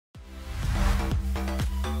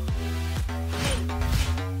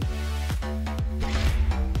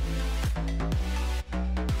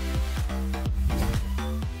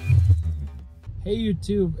Hey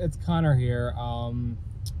YouTube, it's Connor here. I'm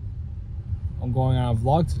going on a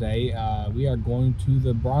vlog today. We are going to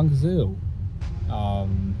the Bronx Zoo.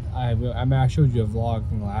 I showed you a vlog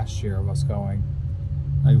from last year of us going,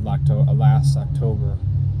 like last October.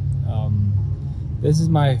 This is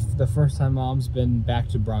the first time Mom's been back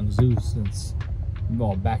to Bronx Zoo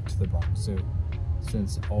back to the Bronx Zoo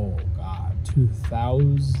since, oh God,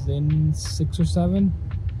 2006 or 7?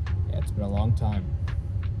 Yeah, it's been a long time.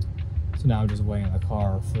 So now I'm just waiting in the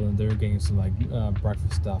car for them. They're getting some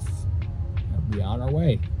breakfast stuff. We'll be on our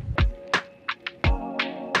way.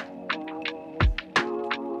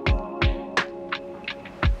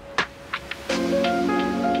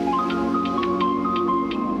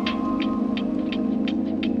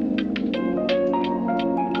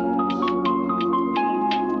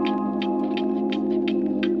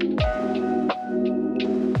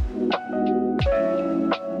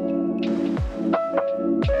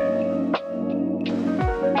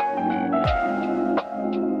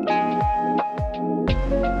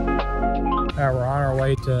 We're on our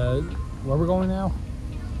way to, where we're going now?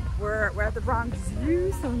 We're at the Bronx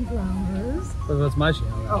Zoo, sunflowers. But that's my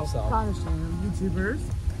channel now, so. Connor's channel, YouTubers.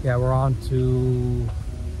 Yeah, we're on to,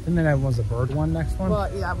 and then that one's the bird one, next one? Well,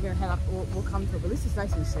 yeah, we're gonna head up, we'll come to it, but at least it's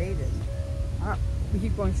nice and shaded. We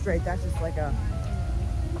keep going straight, that's just like a,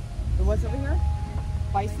 what's over here?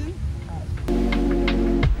 Bison?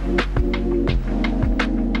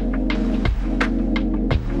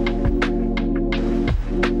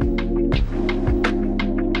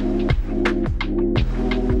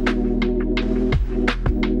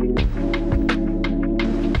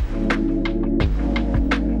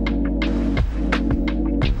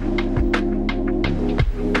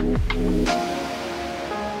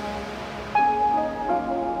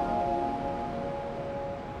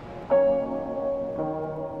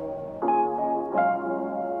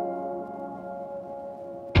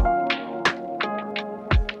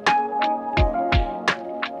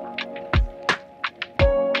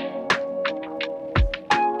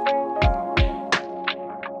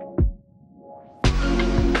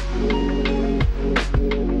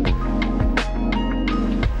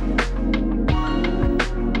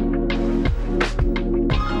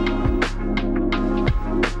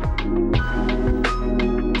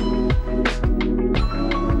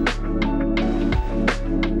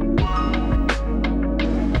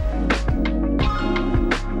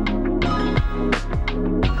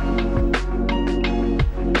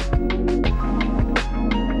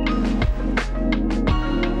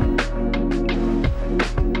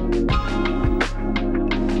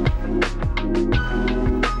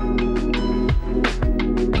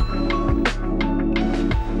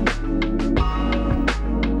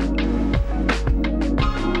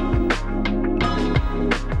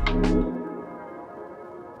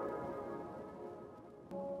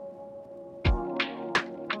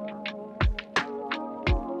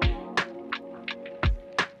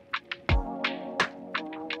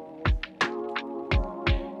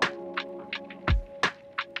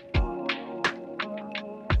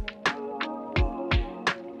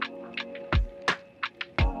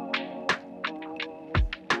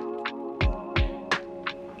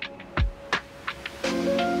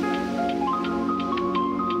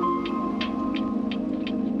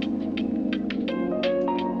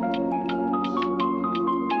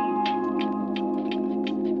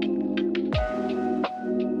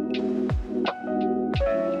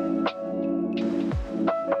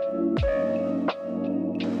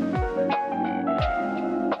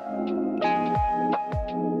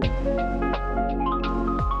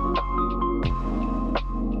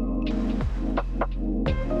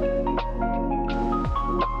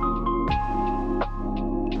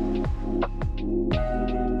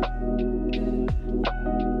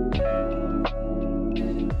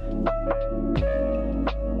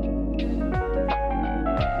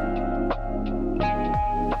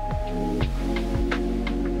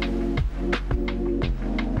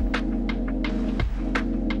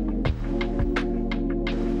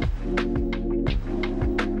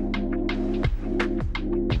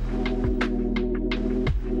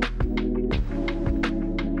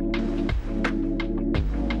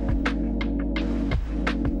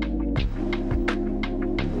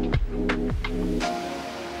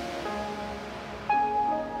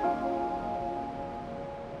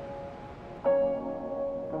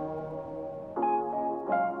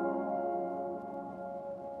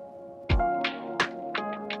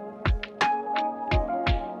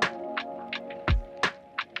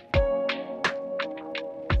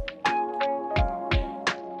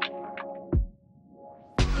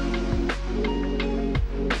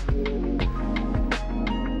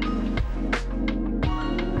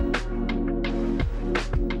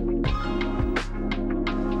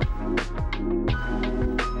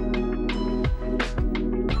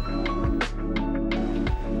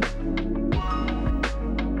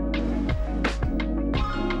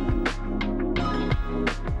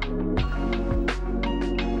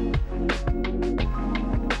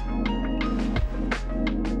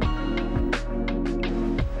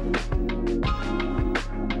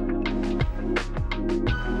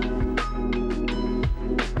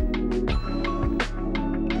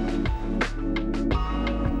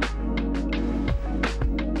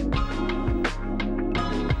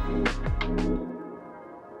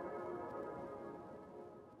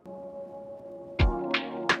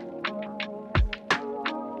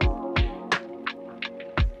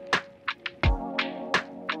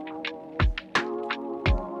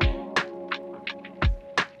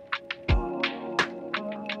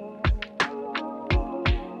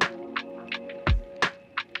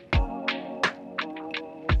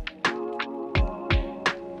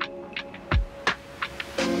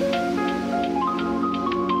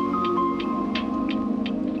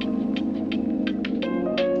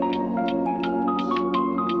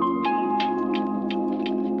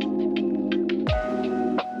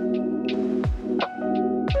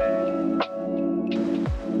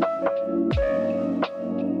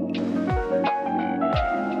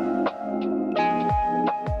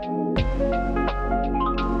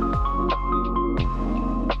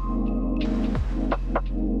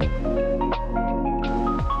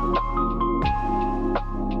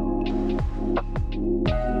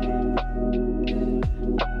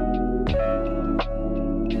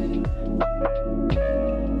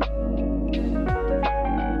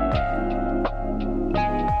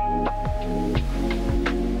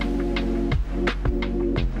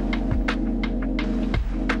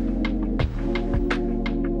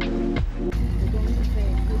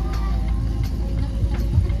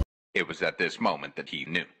 It was at this moment that he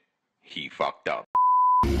knew. He fucked up.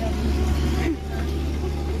 We're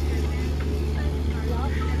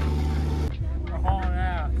hauling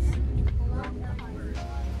ass.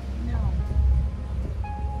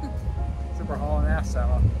 Super hauling ass,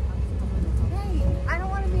 Sarah. Hey, I don't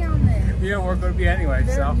want to be on there. Yeah, we're going to be anyway,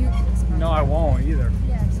 so. No, I won't either.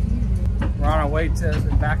 Yes, you do. We're on our way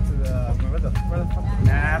back to the where the fuck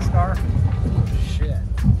NASCAR? Shit.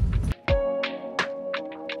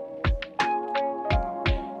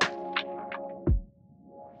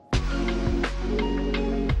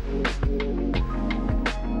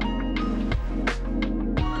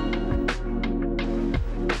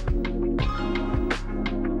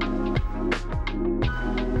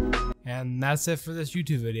 And that's it for this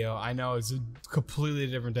YouTube video. I know it's a completely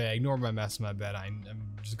different day. Ignore my mess in my bed. I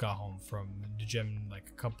just got home from the gym like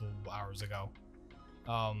a couple hours ago.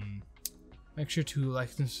 Make sure to like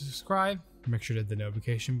and subscribe. Make sure to hit the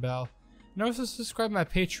notification bell. And also subscribe to my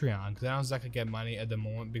Patreon, because I don't exactly get money at the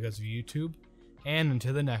moment because of YouTube. And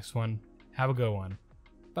until the next one, have a good one.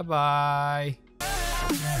 Bye-bye.